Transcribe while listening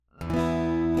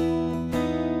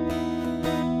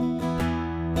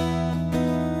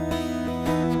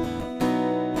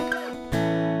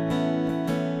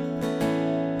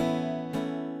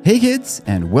Hey kids,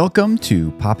 and welcome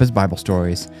to Papa's Bible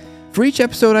Stories. For each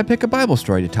episode, I pick a Bible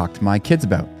story to talk to my kids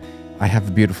about. I have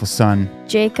a beautiful son,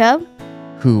 Jacob,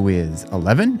 who is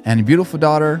 11, and a beautiful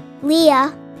daughter,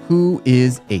 Leah, who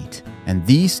is 8. And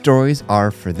these stories are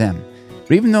for them.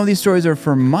 But even though these stories are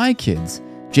for my kids,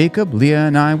 Jacob, Leah,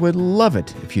 and I would love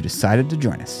it if you decided to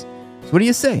join us. So what do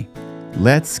you say?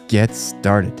 Let's get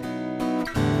started.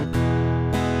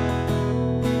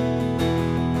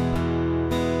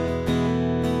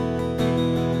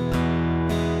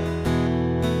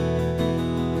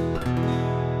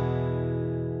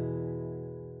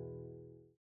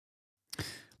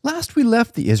 Last we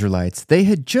left the Israelites, they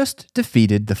had just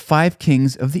defeated the 5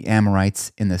 kings of the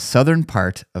Amorites in the southern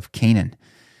part of Canaan.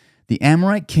 The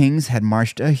Amorite kings had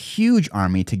marched a huge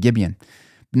army to Gibeon.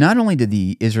 Not only did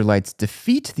the Israelites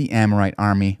defeat the Amorite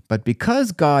army, but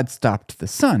because God stopped the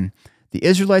sun, the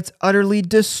Israelites utterly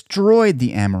destroyed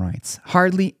the Amorites.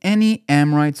 Hardly any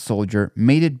Amorite soldier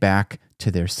made it back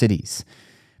to their cities.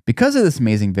 Because of this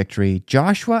amazing victory,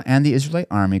 Joshua and the Israelite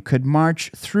army could march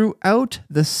throughout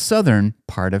the southern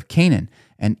part of Canaan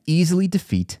and easily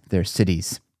defeat their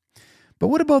cities. But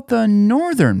what about the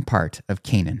northern part of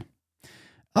Canaan?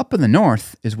 Up in the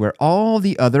north is where all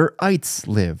the other ites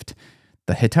lived.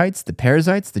 The Hittites, the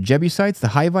Perizzites, the Jebusites, the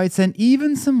Hivites, and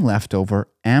even some leftover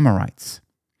Amorites.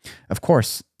 Of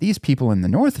course, these people in the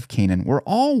north of Canaan were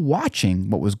all watching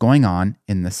what was going on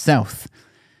in the south.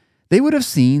 They would have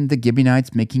seen the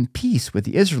Gibeonites making peace with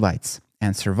the Israelites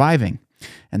and surviving.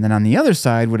 And then on the other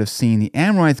side would have seen the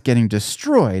Amorites getting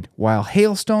destroyed while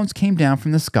hailstones came down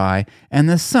from the sky and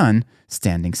the sun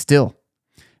standing still.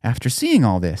 After seeing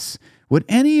all this, would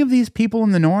any of these people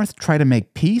in the north try to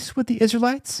make peace with the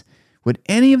Israelites? Would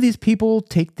any of these people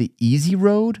take the easy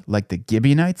road like the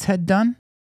Gibeonites had done?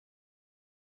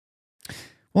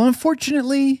 Well,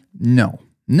 unfortunately, no.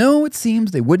 No, it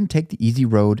seems they wouldn't take the easy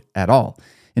road at all.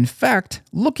 In fact,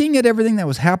 looking at everything that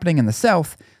was happening in the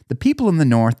south, the people in the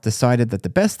north decided that the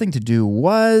best thing to do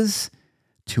was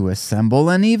to assemble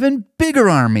an even bigger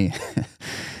army.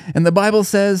 And the Bible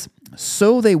says,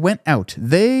 "So they went out,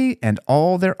 they and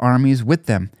all their armies with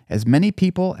them, as many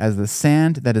people as the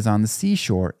sand that is on the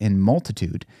seashore in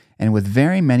multitude, and with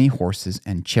very many horses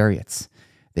and chariots.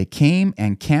 They came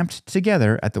and camped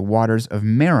together at the waters of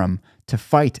Merom to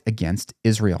fight against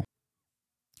Israel."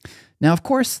 Now, of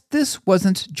course, this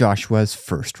wasn't Joshua's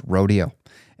first rodeo,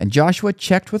 and Joshua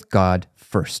checked with God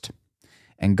first.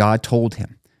 And God told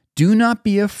him, "Do not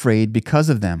be afraid because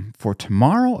of them, for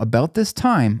tomorrow about this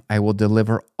time I will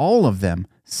deliver all of them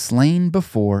slain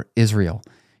before Israel.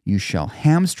 You shall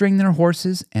hamstring their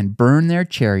horses and burn their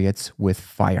chariots with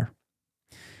fire."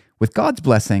 With God's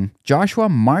blessing, Joshua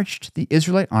marched the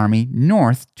Israelite army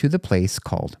north to the place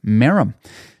called Merom.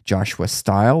 Joshua's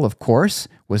style, of course,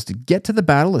 was to get to the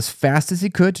battle as fast as he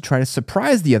could to try to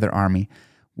surprise the other army,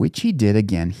 which he did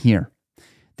again here.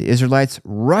 The Israelites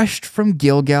rushed from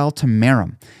Gilgal to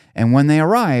Merom, and when they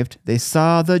arrived, they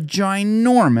saw the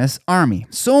ginormous army,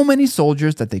 so many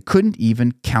soldiers that they couldn't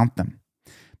even count them.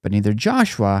 But neither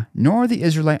Joshua nor the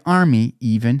Israelite army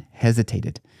even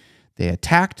hesitated. They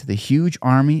attacked the huge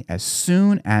army as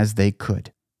soon as they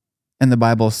could. And the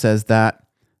Bible says that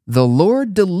the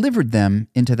Lord delivered them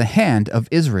into the hand of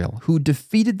Israel, who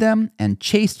defeated them and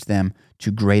chased them to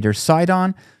Greater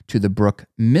Sidon, to the brook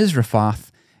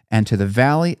Mizrephoth, and to the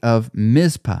valley of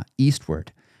Mizpah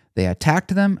eastward. They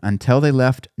attacked them until they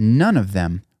left none of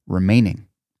them remaining.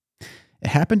 It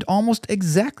happened almost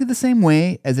exactly the same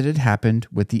way as it had happened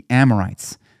with the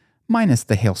Amorites, minus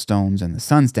the hailstones and the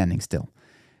sun standing still.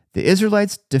 The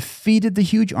Israelites defeated the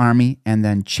huge army and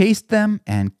then chased them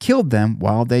and killed them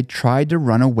while they tried to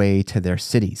run away to their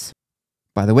cities.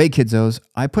 By the way, kidzos,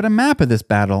 I put a map of this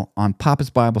battle on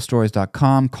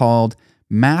papasbiblestories.com called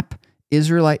Map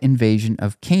Israelite Invasion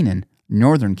of Canaan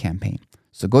Northern Campaign.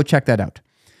 So go check that out.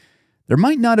 There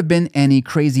might not have been any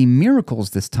crazy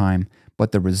miracles this time,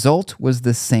 but the result was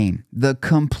the same: the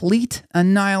complete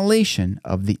annihilation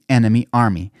of the enemy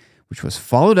army, which was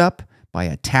followed up by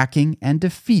attacking and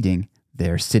defeating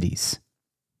their cities.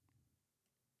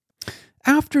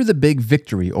 After the big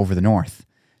victory over the north,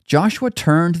 Joshua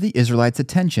turned the Israelites'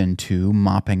 attention to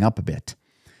mopping up a bit.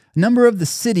 A number of the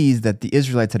cities that the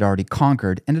Israelites had already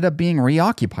conquered ended up being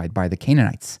reoccupied by the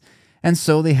Canaanites, and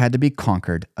so they had to be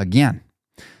conquered again.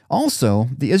 Also,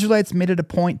 the Israelites made it a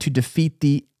point to defeat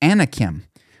the Anakim,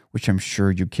 which I'm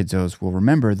sure you kidzos will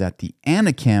remember that the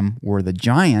Anakim were the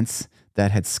giants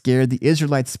that had scared the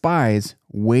Israelite spies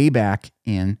way back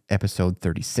in episode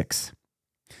 36.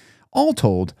 All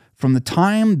told, from the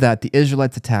time that the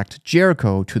Israelites attacked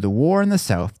Jericho to the war in the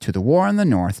south, to the war in the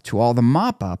north, to all the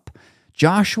mop-up,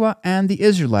 Joshua and the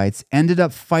Israelites ended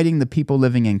up fighting the people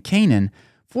living in Canaan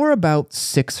for about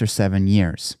 6 or 7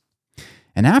 years.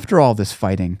 And after all this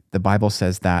fighting, the Bible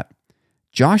says that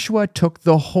Joshua took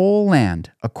the whole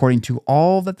land according to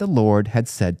all that the Lord had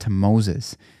said to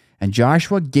Moses, and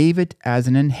Joshua gave it as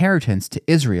an inheritance to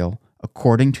Israel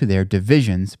according to their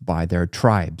divisions by their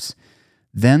tribes.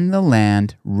 Then the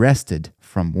land rested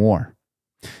from war.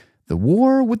 The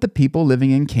war with the people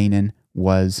living in Canaan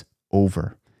was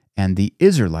over, and the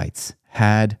Israelites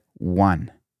had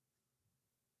won.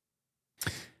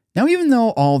 Now, even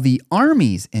though all the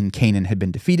armies in Canaan had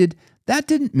been defeated, that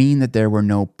didn't mean that there were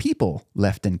no people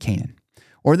left in Canaan,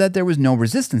 or that there was no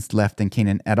resistance left in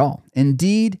Canaan at all.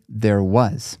 Indeed, there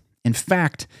was. In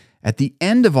fact, at the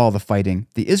end of all the fighting,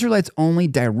 the Israelites only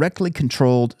directly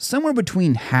controlled somewhere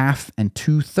between half and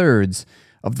 2/3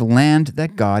 of the land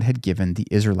that God had given the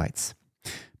Israelites.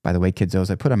 By the way, kiddos,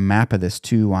 I put a map of this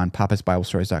too on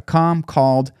papasbiblestories.com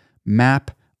called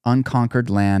Map Unconquered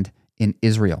Land in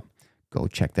Israel. Go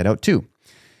check that out too.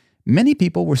 Many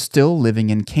people were still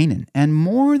living in Canaan, and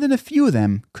more than a few of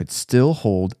them could still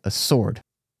hold a sword.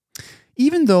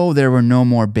 Even though there were no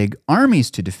more big armies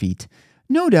to defeat,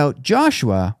 no doubt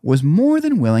Joshua was more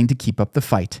than willing to keep up the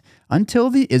fight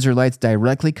until the Israelites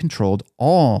directly controlled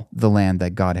all the land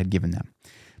that God had given them.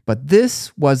 But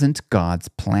this wasn't God's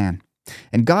plan.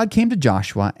 And God came to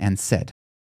Joshua and said,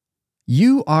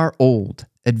 "You are old,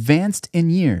 advanced in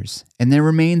years, and there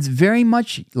remains very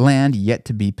much land yet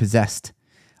to be possessed.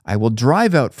 I will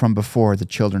drive out from before the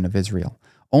children of Israel,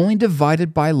 only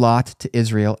divided by lot to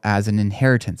Israel as an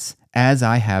inheritance, as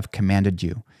I have commanded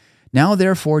you. Now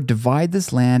therefore divide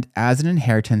this land as an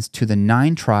inheritance to the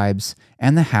 9 tribes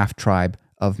and the half-tribe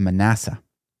of Manasseh."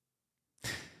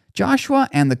 Joshua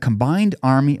and the combined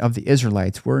army of the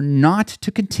Israelites were not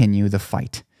to continue the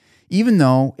fight, even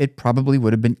though it probably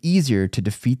would have been easier to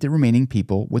defeat the remaining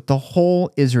people with the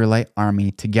whole Israelite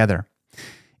army together.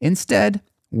 Instead,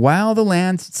 while the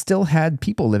land still had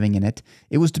people living in it,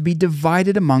 it was to be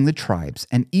divided among the tribes,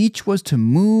 and each was to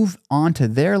move onto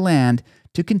their land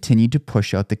to continue to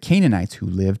push out the Canaanites who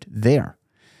lived there.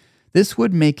 This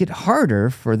would make it harder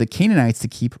for the Canaanites to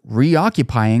keep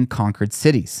reoccupying conquered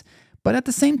cities. But at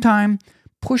the same time,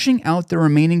 pushing out the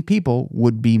remaining people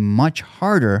would be much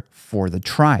harder for the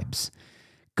tribes.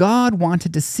 God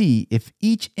wanted to see if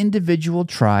each individual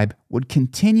tribe would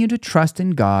continue to trust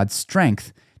in God's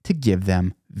strength to give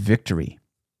them victory.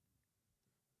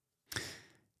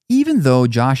 Even though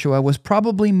Joshua was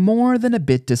probably more than a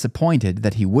bit disappointed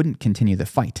that he wouldn't continue the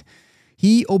fight,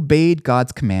 he obeyed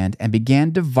God's command and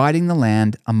began dividing the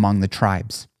land among the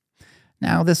tribes.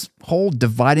 Now, this whole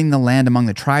dividing the land among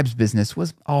the tribes business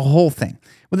was a whole thing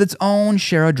with its own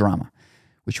share of drama,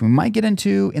 which we might get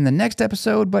into in the next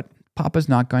episode, but Papa's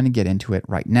not going to get into it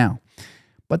right now.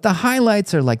 But the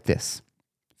highlights are like this.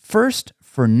 First,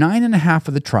 for 9.5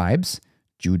 of the tribes,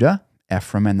 Judah,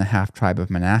 Ephraim and the half-tribe of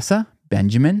Manasseh,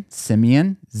 Benjamin,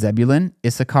 Simeon, Zebulun,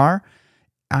 Issachar,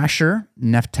 Asher,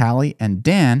 Naphtali, and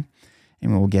Dan,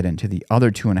 and we'll get into the other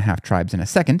 2.5 tribes in a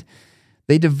second,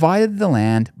 they divided the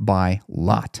land by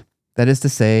lot. That is to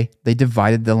say, they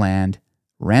divided the land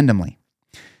randomly.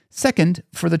 Second,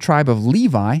 for the tribe of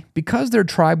Levi, because their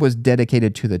tribe was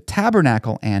dedicated to the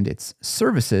tabernacle and its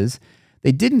services,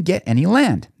 they didn't get any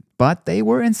land, but they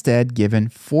were instead given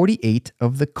 48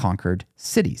 of the conquered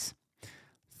cities.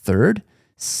 Third,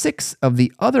 6 of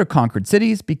the other conquered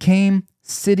cities became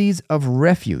cities of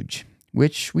refuge,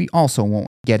 which we also won't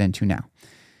get into now.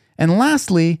 And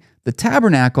lastly, the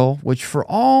tabernacle, which for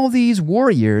all these war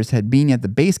years had been at the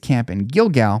base camp in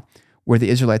Gilgal, where the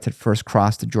Israelites had first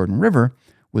crossed the Jordan River,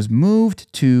 was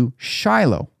moved to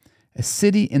Shiloh, a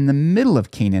city in the middle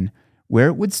of Canaan, where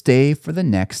it would stay for the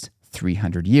next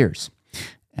 300 years.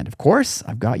 And of course,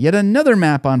 I've got yet another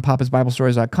map on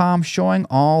papasbiblestories.com showing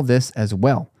all this as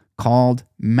well, called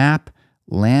Map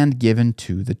Land Given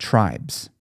to the Tribes.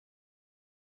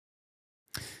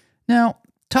 Now,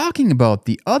 talking about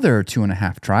the other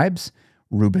 2.5 tribes,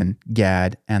 Reuben,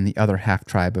 Gad, and the other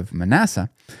half-tribe of Manasseh,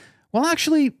 well,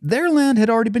 actually, their land had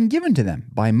already been given to them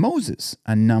by Moses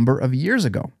a number of years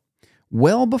ago,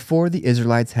 well before the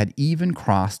Israelites had even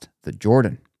crossed the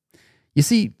Jordan. You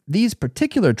see, these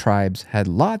particular tribes had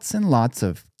lots and lots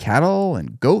of cattle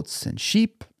and goats and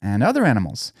sheep and other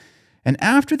animals. And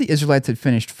after the Israelites had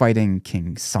finished fighting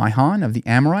King Sihon of the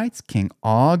Amorites, King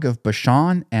Og of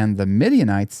Bashan, and the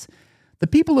Midianites, the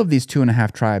people of these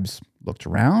 2.5 tribes looked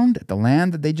around at the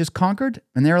land that they just conquered,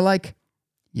 and they were like,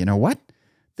 you know what?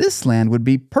 This land would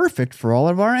be perfect for all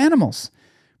of our animals.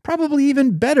 Probably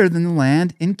even better than the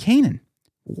land in Canaan.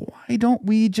 Why don't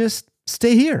we just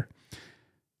stay here?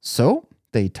 So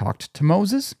they talked to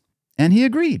Moses, And he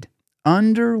agreed,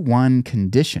 under one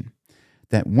condition,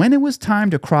 that when it was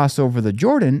time to cross over the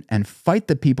Jordan and fight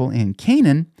the people in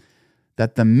Canaan,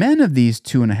 that the men of these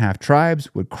 2.5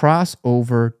 tribes would cross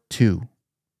over too.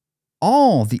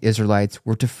 All the Israelites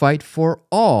were to fight for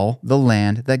all the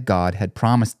land that God had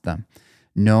promised them.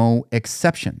 No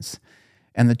exceptions.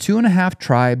 And the 2.5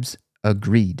 tribes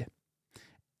agreed.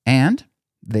 And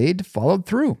they'd followed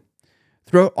through.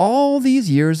 Throughout all these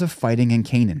years of fighting in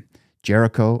Canaan,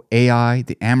 Jericho, Ai,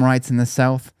 the Amorites in the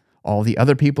south, all the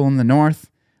other people in the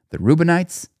north, the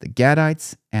Reubenites, the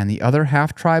Gadites, and the other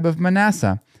half-tribe of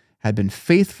Manasseh had been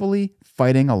faithfully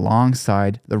fighting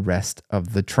alongside the rest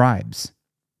of the tribes.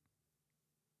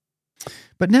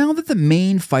 But now that the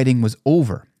main fighting was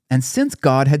over, and since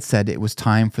God had said it was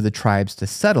time for the tribes to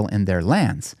settle in their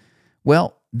lands,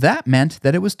 well, that meant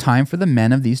that it was time for the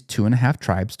men of these 2.5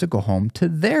 tribes to go home to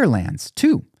their lands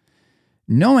too.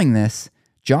 Knowing this,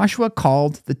 Joshua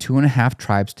called the 2.5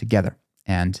 tribes together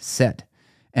and said,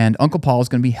 and Uncle Paul is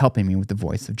going to be helping me with the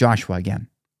voice of Joshua again.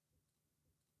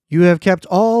 You have kept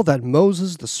all that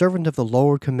Moses, the servant of the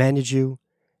Lord, commanded you,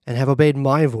 and have obeyed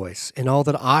my voice in all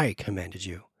that I commanded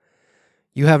you.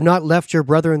 You have not left your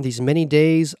brethren these many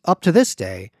days up to this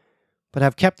day, but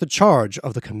have kept the charge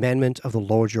of the commandment of the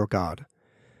Lord your God.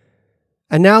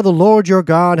 And now the Lord your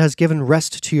God has given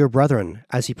rest to your brethren,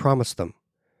 as he promised them.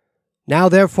 Now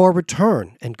therefore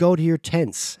return and go to your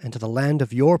tents and to the land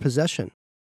of your possession,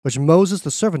 which Moses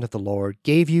the servant of the Lord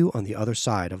gave you on the other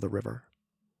side of the river.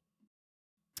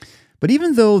 But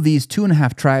even though these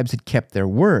 2.5 tribes had kept their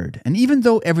word, and even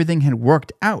though everything had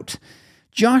worked out,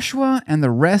 Joshua and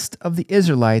the rest of the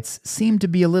Israelites seemed to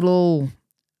be a little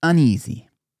uneasy.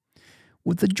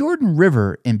 With the Jordan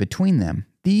River in between them,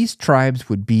 these tribes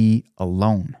would be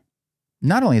alone.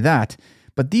 Not only that,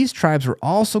 but these tribes were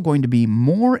also going to be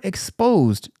more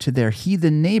exposed to their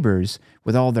heathen neighbors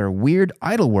with all their weird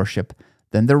idol worship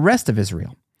than the rest of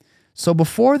Israel. So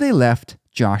before they left,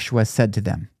 Joshua said to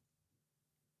them,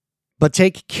 But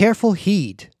take careful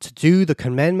heed to do the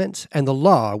commandment and the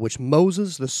law which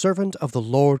Moses the servant of the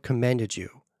Lord commanded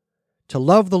you, to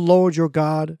love the Lord your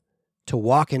God, to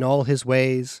walk in all his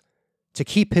ways, to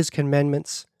keep his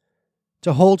commandments,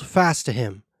 to hold fast to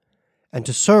him, and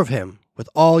to serve him with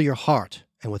all your heart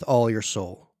and with all your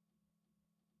soul.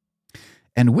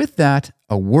 And with that,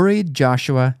 a worried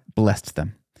Joshua blessed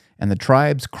them, and the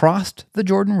tribes crossed the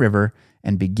Jordan River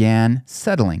and began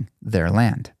settling their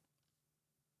land.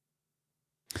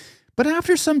 But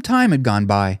after some time had gone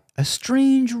by, a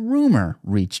strange rumor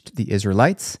reached the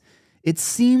Israelites. It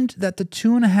seemed that the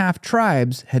 2.5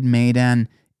 tribes had made an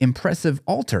impressive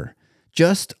altar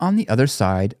just on the other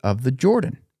side of the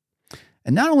Jordan.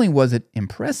 And not only was it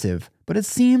impressive, but it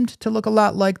seemed to look a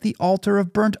lot like the altar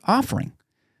of burnt offering,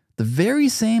 the very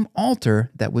same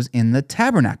altar that was in the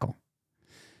tabernacle.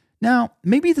 Now,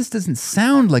 maybe this doesn't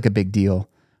sound like a big deal,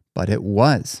 but it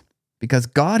was, because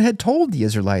God had told the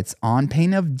Israelites on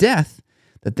pain of death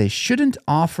that they shouldn't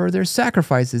offer their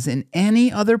sacrifices in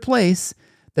any other place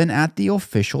than at the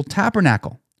official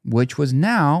tabernacle, which was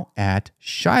now at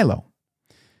Shiloh.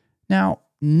 Now,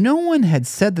 no one had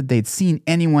said that they'd seen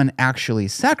anyone actually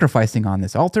sacrificing on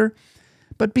this altar,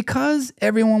 but because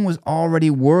everyone was already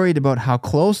worried about how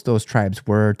close those tribes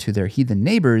were to their heathen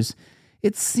neighbors,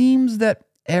 it seems that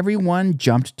everyone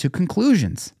jumped to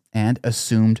conclusions and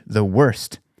assumed the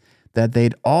worst, that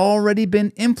they'd already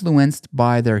been influenced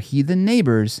by their heathen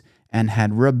neighbors and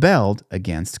had rebelled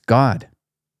against God.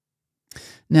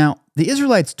 Now, the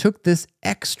Israelites took this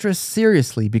extra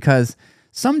seriously because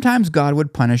sometimes God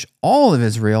would punish all of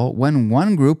Israel when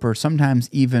one group or sometimes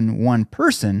even one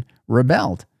person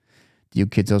rebelled. Do you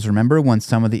kiddos remember when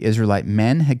some of the Israelite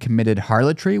men had committed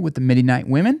harlotry with the Midianite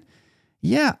women?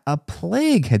 Yeah, a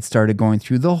plague had started going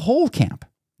through the whole camp,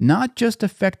 not just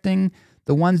affecting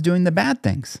the ones doing the bad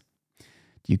things.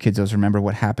 Do you kiddos remember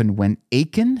what happened when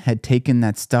Achan had taken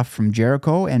that stuff from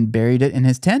Jericho and buried it in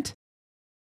his tent?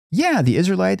 Yeah, the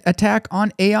Israelite attack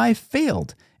on Ai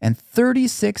failed, and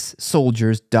 36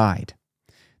 soldiers died.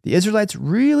 The Israelites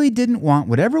really didn't want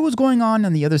whatever was going on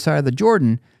the other side of the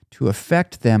Jordan to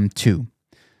affect them too.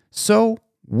 So,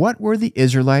 what were the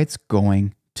Israelites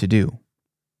going to do?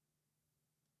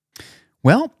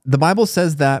 Well, the Bible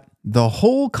says that the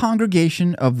whole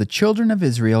congregation of the children of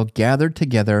Israel gathered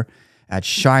together at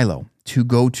Shiloh to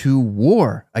go to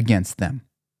war against them.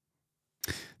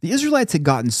 The Israelites had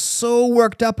gotten so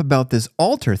worked up about this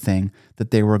altar thing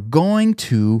that they were going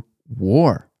to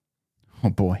war.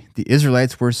 Oh boy, the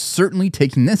Israelites were certainly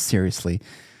taking this seriously.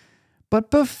 But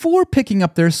before picking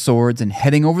up their swords and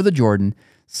heading over the Jordan,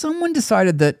 someone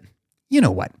decided that, you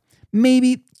know what,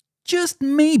 maybe just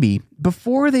maybe,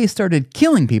 before they started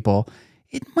killing people,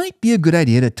 it might be a good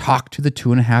idea to talk to the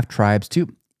 2.5 tribes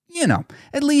to,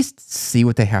 at least see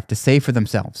what they have to say for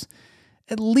themselves.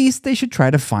 At least they should try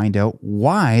to find out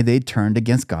why they turned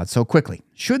against God so quickly,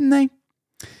 shouldn't they?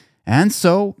 And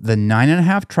so the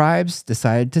 9.5 tribes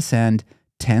decided to send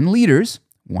 10 leaders,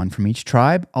 one from each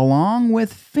tribe, along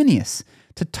with Phinehas,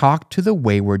 to talk to the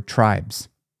wayward tribes.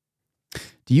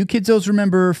 Do you kidsos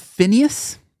remember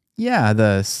Phinehas? Yeah,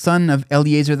 the son of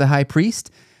Eleazar the high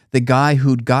priest, the guy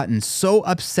who'd gotten so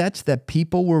upset that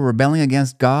people were rebelling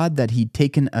against God that he'd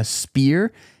taken a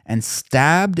spear and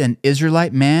stabbed an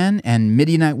Israelite man and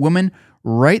Midianite woman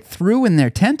right through in their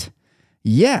tent?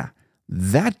 Yeah,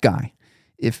 that guy.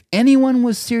 If anyone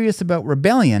was serious about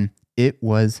rebellion, it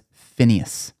was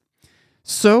Phinehas.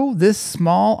 So this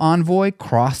small envoy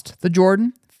crossed the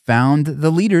Jordan, found the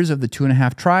leaders of the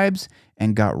 2.5 tribes,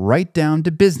 and got right down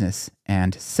to business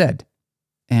and said,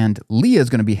 and Leah's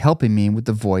going to be helping me with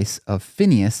the voice of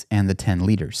Phinehas and the 10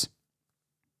 leaders.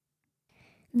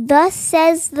 Thus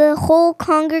says the whole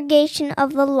congregation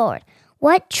of the Lord,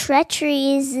 what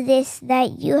treachery is this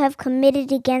that you have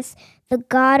committed against the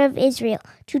God of Israel,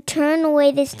 to turn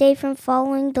away this day from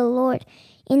following the Lord,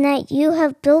 in that you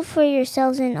have built for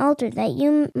yourselves an altar, that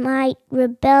you might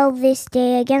rebel this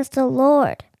day against the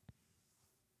Lord?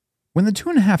 When the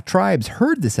 2.5 tribes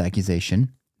heard this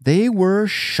accusation, they were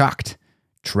shocked.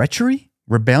 Treachery?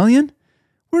 Rebellion?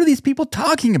 What are these people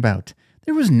talking about?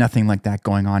 There was nothing like that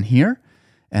going on here.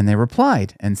 And they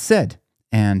replied and said,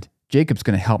 and Jacob's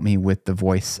going to help me with the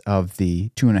voice of the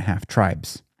 2.5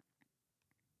 tribes.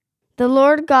 The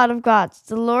Lord God of gods,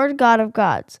 the Lord God of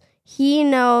gods, he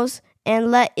knows,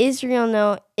 and let Israel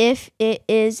know if it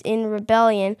is in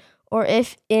rebellion or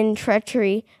if in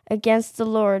treachery against the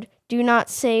Lord. Do not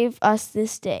save us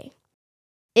this day.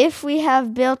 If we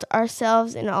have built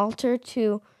ourselves an altar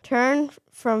to turn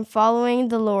from following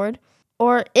the Lord,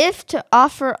 or if to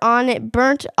offer on it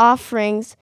burnt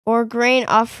offerings or grain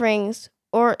offerings,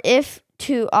 or if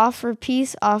to offer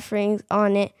peace offerings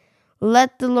on it,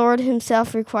 let the Lord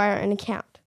himself require an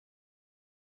account.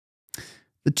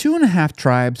 The 2.5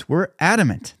 tribes were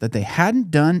adamant that they hadn't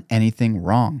done anything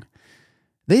wrong.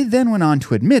 They then went on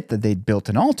to admit that they'd built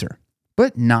an altar,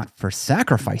 but not for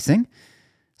sacrificing.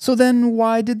 So then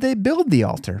why did they build the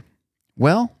altar?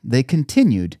 Well, they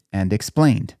continued and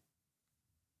explained.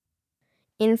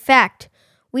 In fact,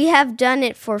 we have done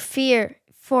it for fear,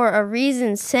 for a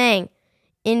reason, saying,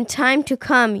 in time to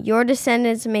come, your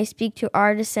descendants may speak to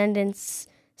our descendants,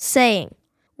 saying,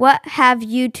 what have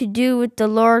you to do with the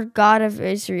Lord God of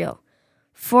Israel?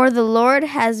 For the Lord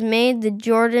has made the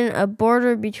Jordan a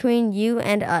border between you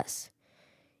and us.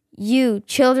 You,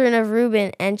 children of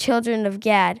Reuben and children of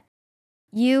Gad,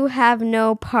 you have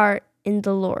no part in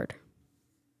the Lord.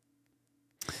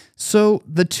 So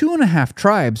the 2.5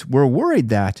 tribes were worried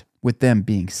that, with them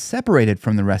being separated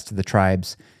from the rest of the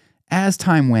tribes, as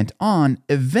time went on,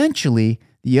 eventually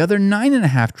the other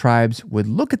 9.5 tribes would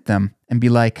look at them and be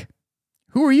like,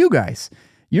 who are you guys?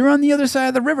 You're on the other side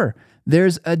of the river.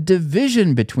 There's a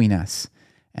division between us.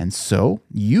 And so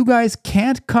you guys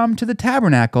can't come to the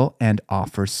tabernacle and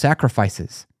offer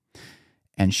sacrifices.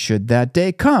 And should that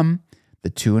day come, the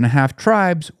 2.5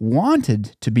 tribes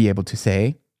wanted to be able to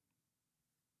say,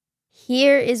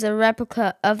 here is a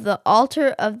replica of the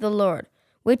altar of the Lord,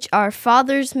 which our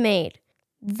fathers made,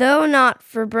 though not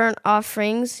for burnt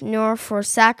offerings nor for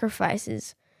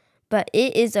sacrifices, but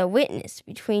it is a witness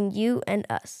between you and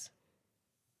us.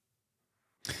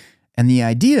 And the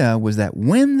idea was that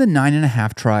when the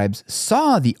 9.5 tribes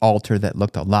saw the altar that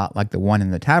looked a lot like the one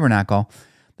in the tabernacle,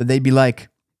 that they'd be like,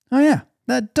 oh yeah,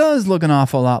 that does look an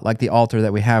awful lot like the altar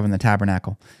that we have in the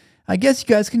tabernacle. I guess you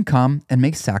guys can come and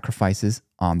make sacrifices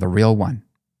on the real one.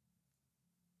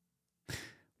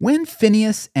 When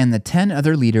Phinehas and the 10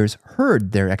 other leaders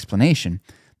heard their explanation,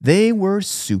 they were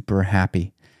super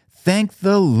happy. Thank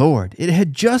the Lord, it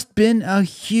had just been a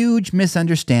huge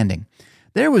misunderstanding.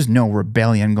 There was no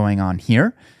rebellion going on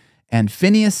here. And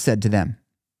Phinehas said to them,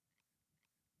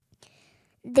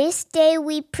 This day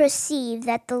we perceive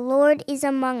that the Lord is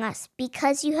among us,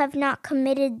 because you have not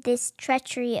committed this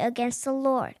treachery against the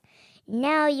Lord.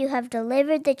 Now you have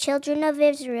delivered the children of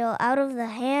Israel out of the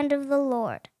hand of the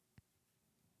Lord.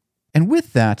 And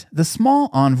with that, the small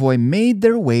envoy made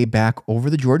their way back over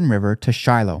the Jordan River to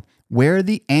Shiloh, where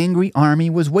the angry army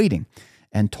was waiting,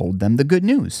 and told them the good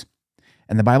news.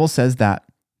 And the Bible says that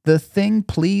the thing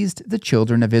pleased the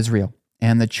children of Israel,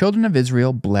 and the children of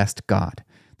Israel blessed God.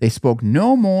 They spoke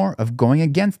no more of going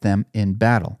against them in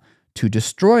battle, to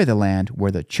destroy the land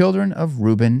where the children of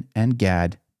Reuben and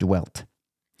Gad dwelt.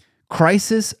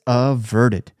 Crisis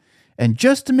averted. And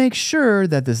just to make sure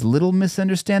that this little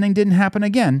misunderstanding didn't happen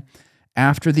again,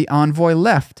 after the envoy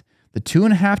left, the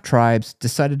 2.5 tribes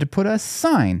decided to put a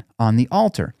sign on the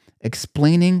altar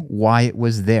explaining why it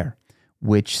was there,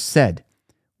 which said,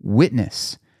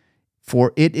 "Witness,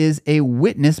 for it is a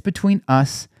witness between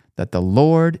us that the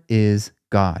Lord is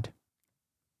God."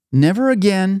 Never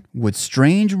again would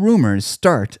strange rumors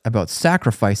start about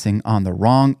sacrificing on the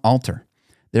wrong altar.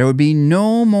 There would be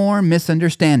no more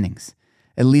misunderstandings,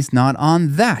 at least not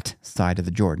on that side of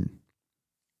the Jordan.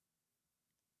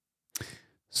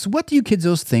 So what do you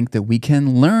kiddos think that we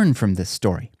can learn from this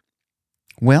story?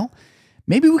 Well,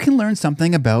 maybe we can learn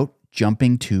something about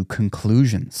jumping to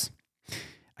conclusions.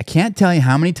 I can't tell you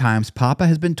how many times Papa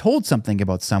has been told something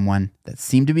about someone that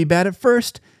seemed to be bad at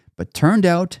first, but turned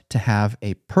out to have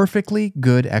a perfectly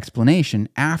good explanation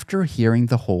after hearing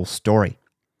the whole story.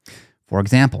 For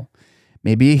example,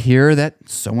 maybe you hear that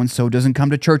so-and-so doesn't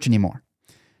come to church anymore.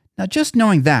 Now, just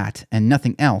knowing that and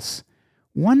nothing else,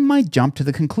 one might jump to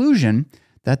the conclusion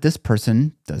that this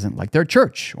person doesn't like their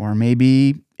church, or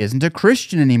maybe isn't a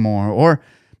Christian anymore, or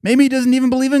maybe doesn't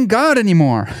even believe in God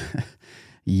anymore.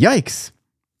 Yikes.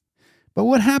 But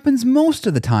what happens most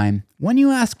of the time when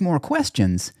you ask more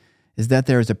questions is that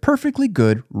there is a perfectly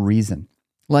good reason.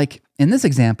 Like in this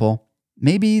example,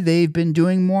 maybe they've been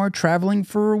doing more traveling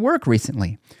for work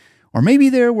recently, or maybe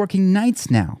they're working nights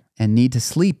now and need to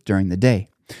sleep during the day,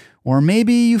 or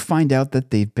maybe you find out that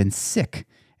they've been sick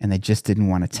and they just didn't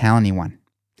want to tell anyone.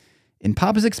 In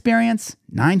Papa's experience,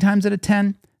 9 times out of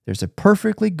 10, there's a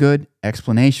perfectly good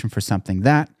explanation for something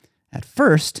that, at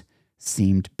first,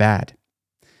 seemed bad.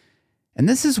 And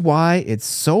this is why it's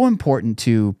so important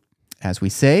to, as we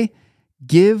say,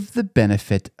 give the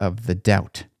benefit of the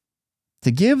doubt.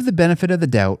 To give the benefit of the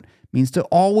doubt means to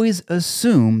always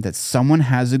assume that someone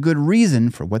has a good reason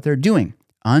for what they're doing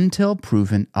until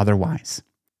proven otherwise.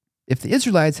 If the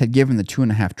Israelites had given the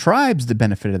 2.5 tribes the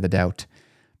benefit of the doubt,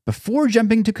 before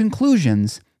jumping to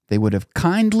conclusions, they would have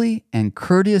kindly and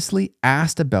courteously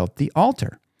asked about the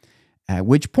altar, at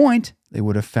which point they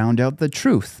would have found out the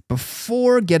truth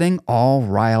before getting all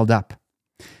riled up.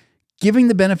 Giving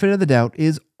the benefit of the doubt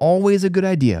is always a good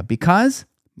idea because,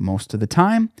 most of the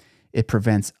time, it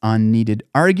prevents unneeded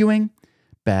arguing,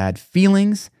 bad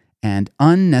feelings, and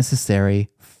unnecessary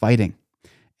fighting.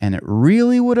 And it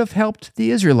really would have helped the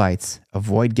Israelites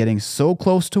avoid getting so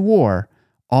close to war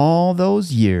all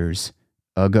those years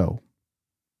ago.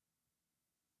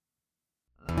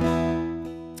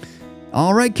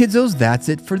 All right, kiddos, that's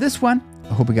it for this one.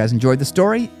 I hope you guys enjoyed the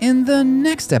story. In the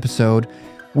next episode,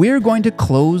 we're going to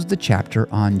close the chapter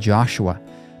on Joshua.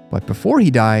 But before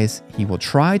he dies, he will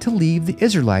try to leave the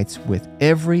Israelites with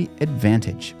every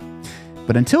advantage.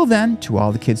 But until then, to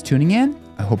all the kids tuning in,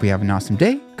 I hope you have an awesome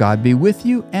day. God be with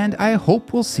you, and I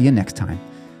hope we'll see you next time.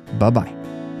 Bye-bye.